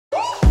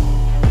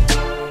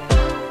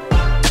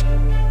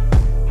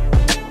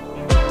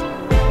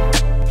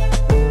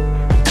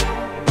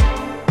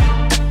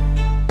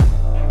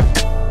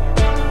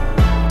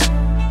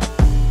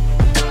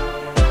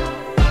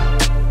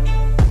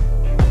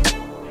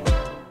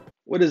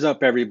What is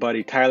up,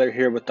 everybody? Tyler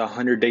here with the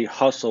 100-Day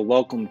Hustle.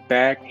 Welcome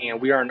back,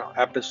 and we are on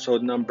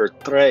episode number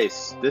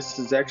tres. This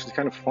is actually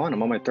kind of fun.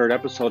 I'm on my third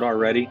episode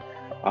already.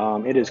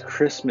 It is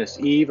Christmas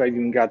Eve. I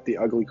even got the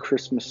ugly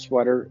Christmas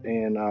sweater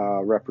in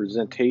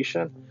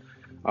representation.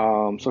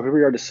 So here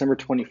we are, December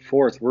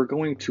 24th. We're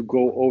going to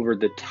go over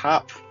the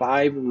top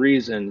 5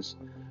 reasons,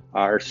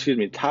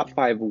 top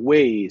 5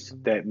 ways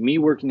that me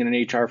working in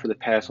HR for the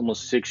past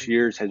almost 6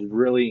 years has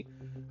really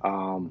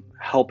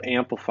help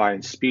amplify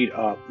and speed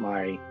up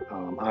my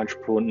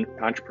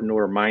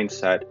entrepreneur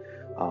mindset.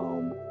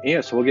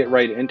 So we'll get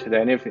right into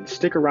that. And if you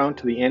stick around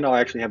to the end, I'll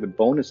actually have a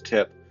bonus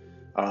tip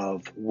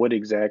of what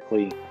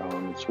exactly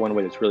it's one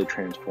way that's really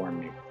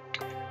transformed me.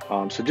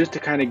 So just to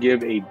kind of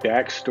give a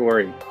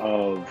backstory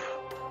of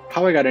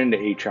how I got into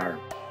HR.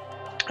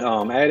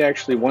 I had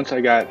actually, once I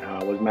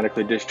was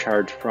medically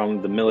discharged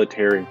from the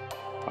military,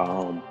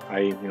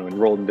 I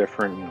enrolled in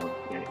different,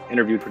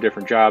 interviewed for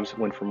different jobs,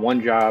 went from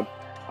one job,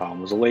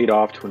 was laid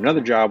off to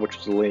another job, which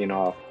was a laying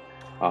off.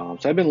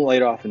 So I've been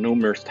laid off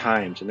numerous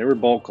times, and they were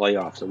bulk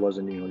layoffs. It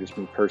wasn't, just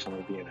me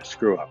personally being a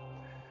screw up.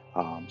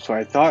 So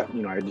I thought,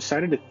 I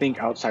decided to think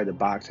outside the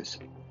box. I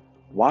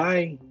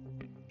said,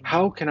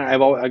 how can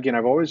I've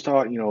always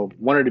thought,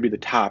 wanted to be the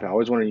top. I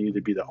always wanted to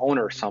either be the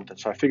owner or something.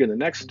 So I figured the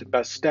next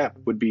best step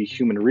would be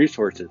human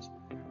resources.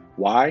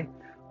 Why?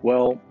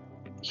 Well,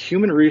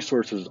 human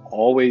resources is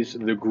always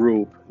the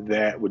group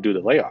that would do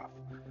the layoff.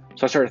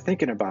 So I started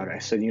thinking about it. I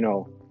said,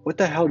 what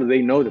the hell do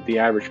they know that the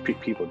average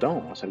people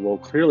don't? I said, well,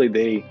 clearly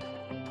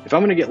if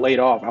I'm going to get laid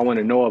off, I want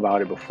to know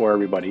about it before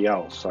everybody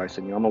else. So I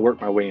said, I'm going to work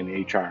my way into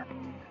HR.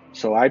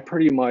 So I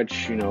pretty much,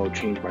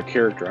 changed my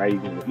character. I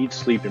eat,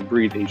 sleep, and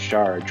breathe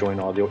HR. I joined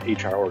all the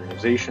HR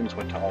organizations,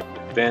 went to all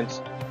the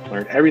events,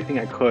 learned everything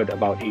I could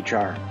about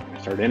HR.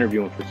 I started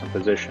interviewing for some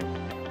positions.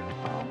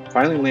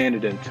 Finally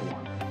landed into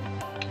one.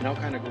 And I'll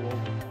kind of go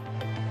over.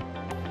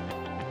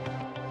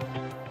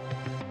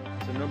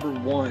 So number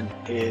one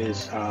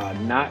is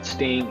not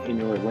staying in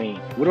your lane.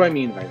 What do I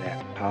mean by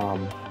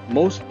that?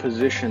 Most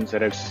positions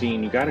that I've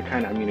seen, you got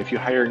to if you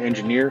hire an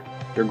engineer,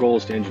 their goal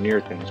is to engineer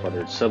things,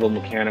 whether it's civil,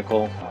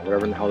 mechanical,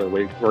 whatever in the hell they're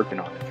working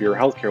on. If you're a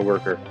healthcare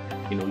worker,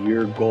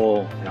 your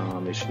goal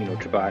is, to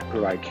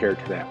provide care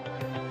to that.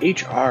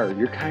 HR,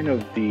 you're kind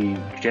of the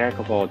jack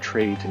of all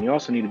trades, and you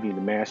also need to be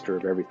the master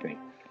of everything.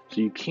 So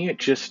you can't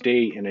just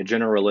stay in a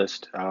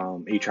generalist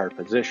HR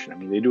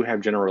position. They do have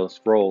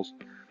generalist roles,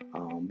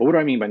 but what do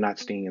I mean by not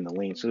staying in the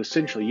lane? So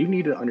essentially, you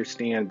need to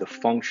understand the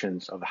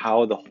functions of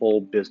how the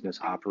whole business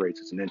operates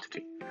as an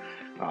entity.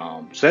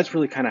 So that's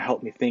really kind of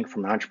helped me think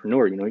from an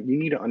entrepreneur. You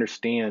need to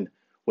understand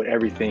what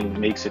everything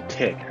makes it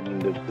tick.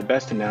 The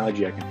best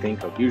analogy I can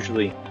think of,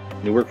 usually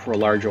when you work for a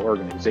larger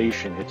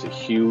organization, it's a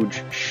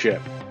huge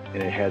ship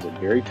and it has a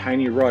very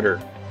tiny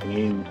rudder,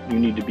 and you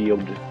need to be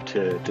able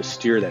to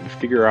steer that and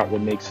figure out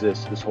what makes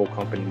this whole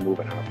company move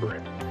and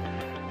operate.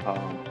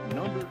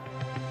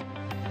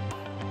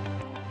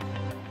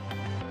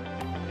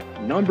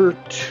 Number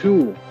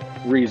 2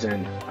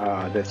 reason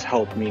that's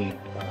helped me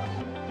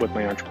with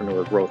my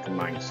entrepreneur growth and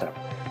mindset,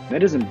 and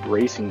that is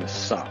embracing the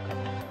suck.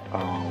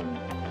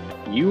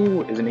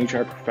 You as an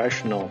HR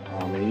professional,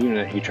 and even in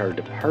an HR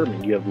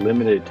department, you have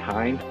limited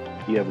time,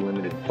 you have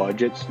limited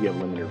budgets, you have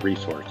limited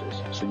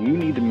resources. So you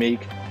need to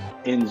make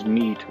ends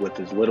meet with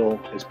as little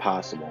as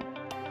possible.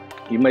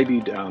 You might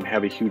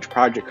have a huge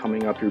project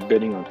coming up, you're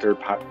bidding on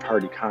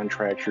third-party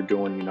contracts, you're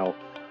doing,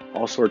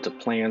 all sorts of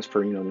plans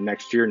for, the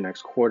next year,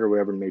 next quarter,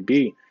 whatever it may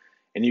be.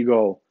 And you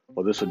go,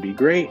 well, this would be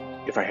great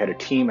if I had a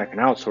team I can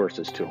outsource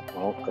this to.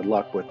 Well, good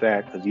luck with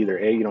that, because either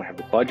A, you don't have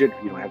the budget,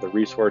 you don't have the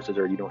resources,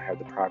 or you don't have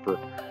the proper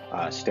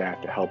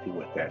staff to help you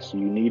with that. So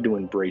you need to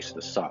embrace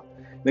the suck.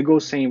 And it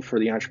goes same for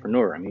the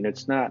entrepreneur.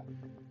 It's not,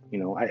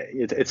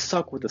 it's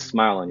suck with a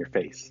smile on your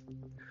face.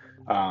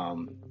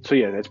 So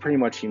yeah, that's pretty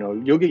much,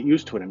 you'll get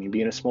used to it.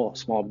 Being a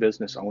small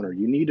business owner,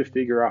 you need to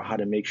figure out how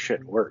to make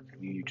shit work.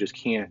 You just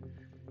can't.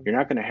 You're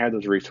not going to have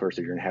those resources.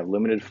 You're going to have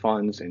limited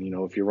funds, and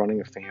if you're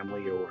running a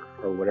family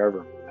or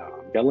whatever,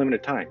 you got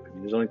limited time.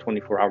 There's only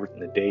 24 hours in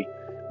the day.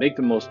 Make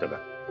the most of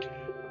it.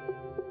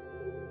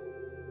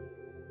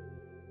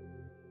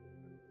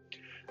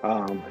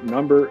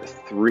 Number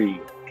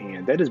 3,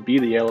 and that is be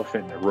the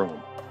elephant in the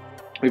room.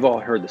 We've all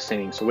heard the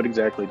saying. So what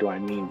exactly do I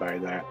mean by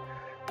that?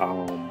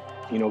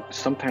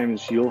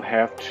 Sometimes you'll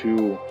have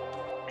to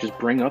just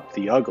bring up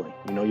the ugly.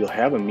 You'll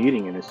have a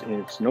meeting, and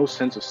it's no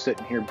sense of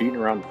sitting here beating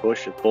around the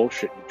bush and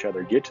bullshitting each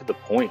other. Get to the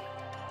point.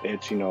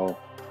 It's,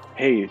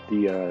 hey,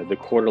 the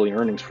quarterly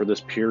earnings for this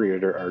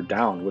period are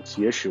down. What's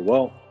the issue?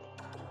 Well,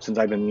 since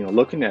I've been,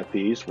 looking at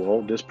these,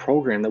 this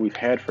program that we've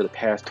had for the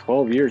past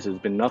 12 years has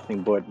been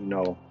nothing but,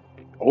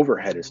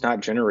 overhead. It's not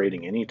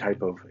generating any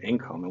type of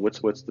income. And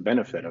what's the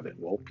benefit of it?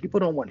 Well, people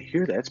don't want to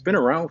hear that. It's been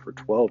around for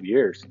 12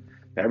 years.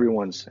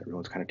 Everyone's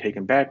kind of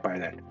taken back by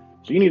that.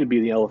 So you need to be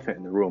the elephant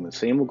in the room. And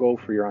same will go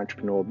for your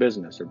entrepreneurial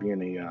business or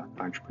being a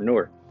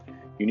entrepreneur.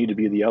 You need to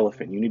be the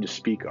elephant. You need to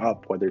speak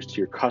up, whether it's to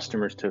your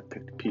customers, to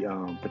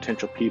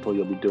potential people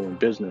you'll be doing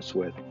business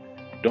with.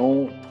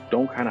 don't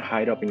kind of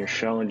hide up in your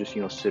shell and just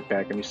sit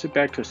back. I mean, sit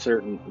back to a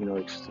certain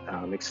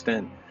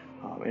extent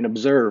and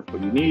observe,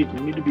 but you need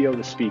to be able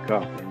to speak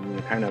up.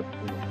 And kind of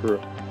for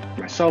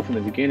myself in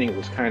the beginning, it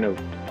was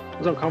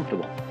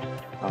uncomfortable.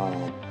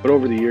 But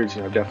over the years,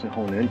 I've definitely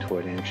honed into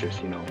it, and it's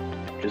just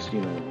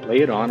lay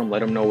it on them, let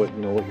them know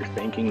what you're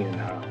thinking,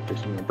 and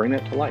just bring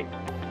that to light.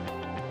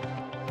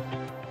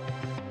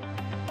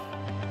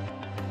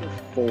 Number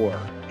 4,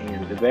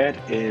 and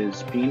that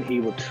is being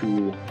able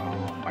to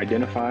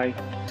identify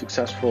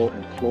successful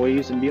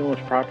employees and be able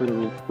to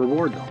properly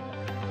reward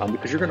them,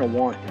 because you're going to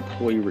want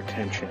employee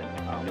retention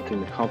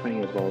within the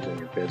company as well as in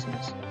your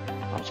business.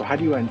 So how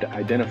do you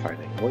identify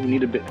that? Well, you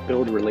need to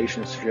build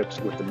relationships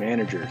with the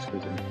managers,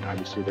 because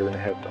obviously they're going to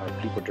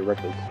have people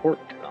directly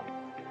reporting to them.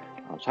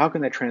 So how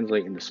can that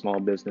translate into small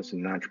business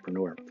and an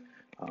entrepreneur?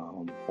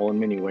 Well, in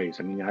many ways.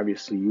 I mean,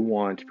 obviously if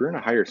you're going to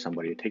hire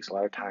somebody, it takes a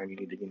lot of time. You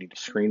need to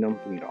screen them,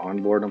 you need to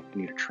onboard them,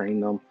 you need to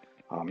train them,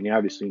 and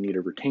obviously you need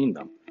to retain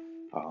them.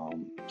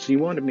 So you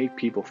want to make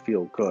people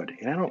feel good.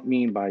 And I don't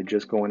mean by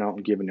just going out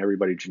and giving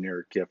everybody a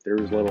generic gift.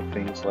 There's little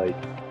things like,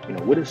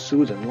 what does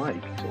Susan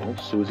like? So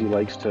Susie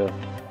likes to,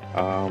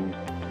 I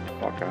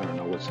don't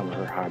know what some of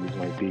her hobbies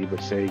might be,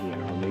 but say,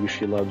 maybe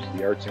she loves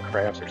the arts and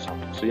crafts or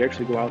something. So you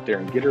actually go out there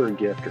and get her a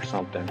gift or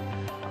something.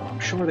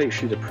 Show her that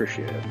she's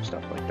appreciative and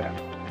stuff like that.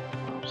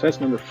 So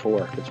that's number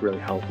 4 that's really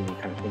helping you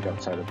kind of think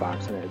outside the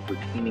box, and that is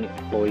retaining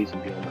employees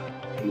and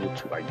being able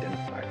to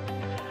identify.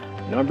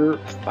 Number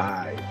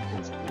 5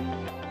 is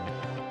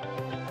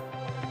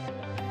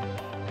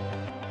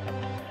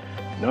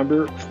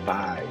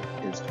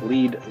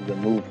lead the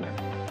movement.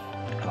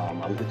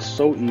 It's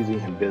so easy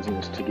in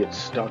business to get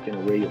stuck in a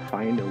way. You'll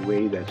find a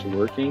way that's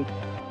working,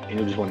 and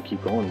you'll just want to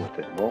keep going with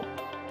it. Well,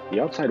 the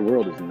outside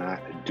world is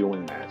not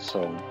doing that.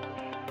 So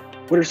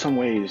what are some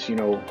ways?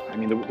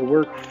 The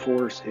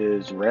workforce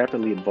is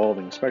rapidly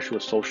evolving, especially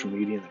with social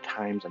media and the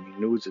times. I mean,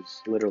 news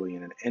is literally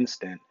in an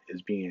instant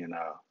is being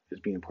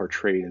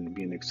portrayed and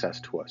being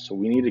accessed to us. So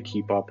we need to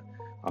keep up.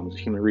 As a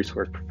human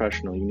resource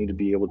professional, you need to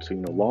be able to,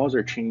 laws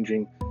are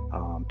changing,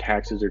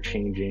 taxes are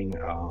changing,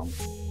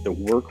 the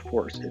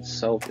workforce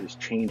itself is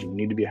changing. You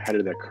need to be ahead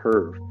of that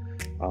curve.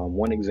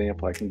 One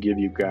example I can give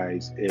you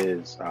guys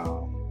is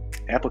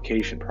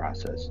application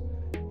process.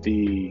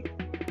 The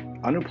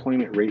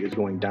unemployment rate is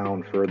going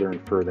down further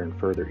and further and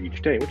further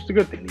each day, which is a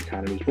good thing. The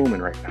economy is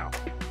booming right now.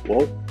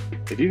 Well,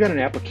 if you got an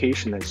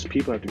application that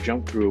people have to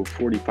jump through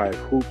 45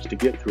 hoops to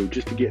get through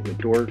just to get in the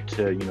door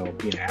to,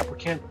 be an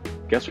applicant,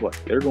 guess what?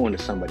 They're going to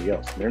somebody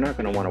else. They're not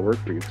going to want to work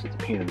for you because it's a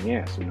pain in the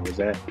ass. Is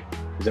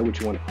that what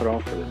you want to put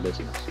off for the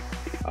business?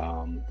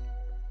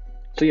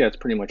 So yeah, it's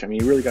pretty much. I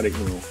mean, you really got to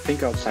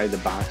think outside the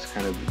box,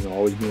 kind of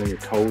always be on your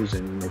toes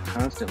and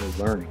constantly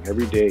learning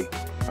every day.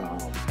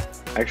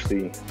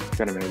 Actually,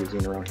 got a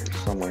magazine around here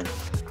somewhere.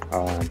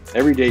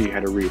 Every day you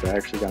had to read. I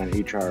actually got an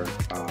HR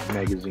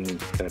magazine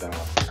that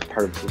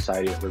part of the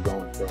society that we're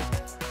going through.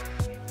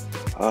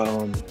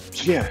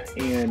 So yeah,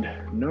 and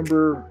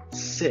number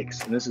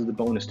 6, and this is the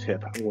bonus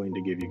tip I'm going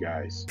to give you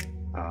guys.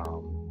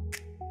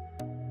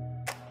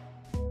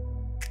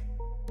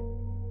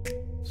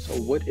 So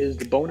what is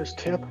the bonus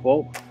tip?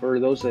 Well, for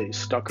those that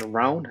stuck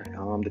around,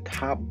 the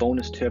top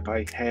bonus tip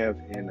I have,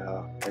 and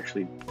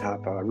actually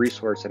top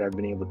resource that I've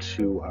been able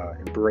to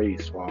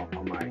embrace while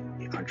on my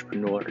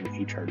entrepreneurial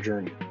and HR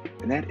journey,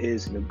 and that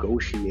is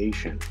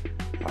negotiation.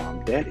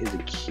 That is a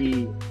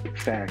key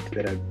fact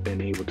that I've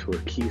been able to, or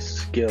key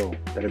skill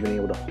that I've been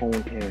able to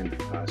hone in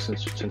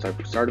since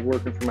I started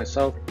working for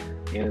myself,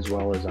 and as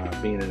well as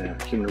being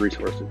a human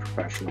resources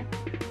professional.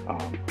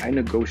 I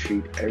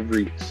negotiate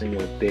every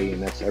single day,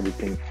 and that's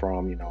everything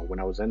from, when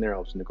I was in there, I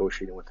was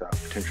negotiating with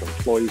potential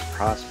employees,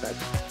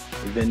 prospects,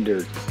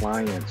 vendors,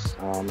 clients.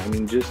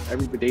 Just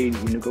every day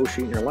you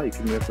negotiate in your life,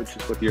 even if it's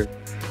just with your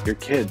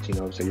kids.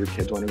 Say your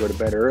kids want to go to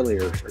bed early,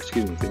 or if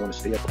they want to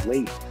stay up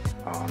late,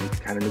 you can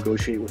kind of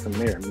negotiate with them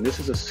there. This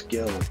is a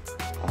skill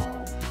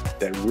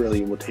that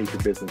really will take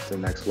your business to the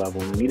next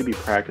level, and you need to be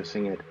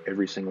practicing it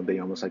every single day,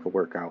 almost like a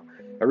workout.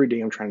 Every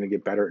day I'm trying to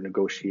get better at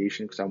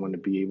negotiation because I want to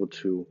be able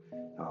to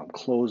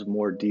close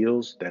more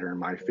deals that are in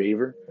my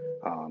favor,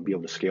 be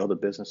able to scale the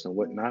business and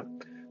whatnot.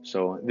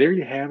 So there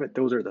you have it.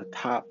 Those are the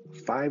top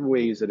 5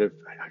 ways that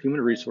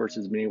human resources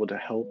has been able to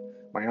help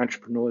my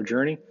entrepreneurial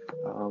journey,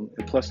 and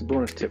plus a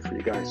bonus tip for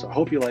you guys. So I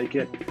hope you like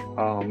it.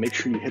 Make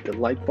sure you hit the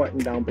like button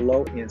down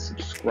below and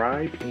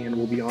subscribe, and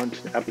we'll be on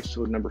to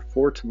episode number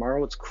 4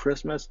 tomorrow. It's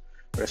Christmas,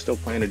 but I still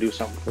plan to do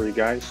something for you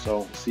guys.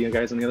 So see you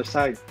guys on the other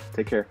side.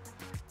 Take care.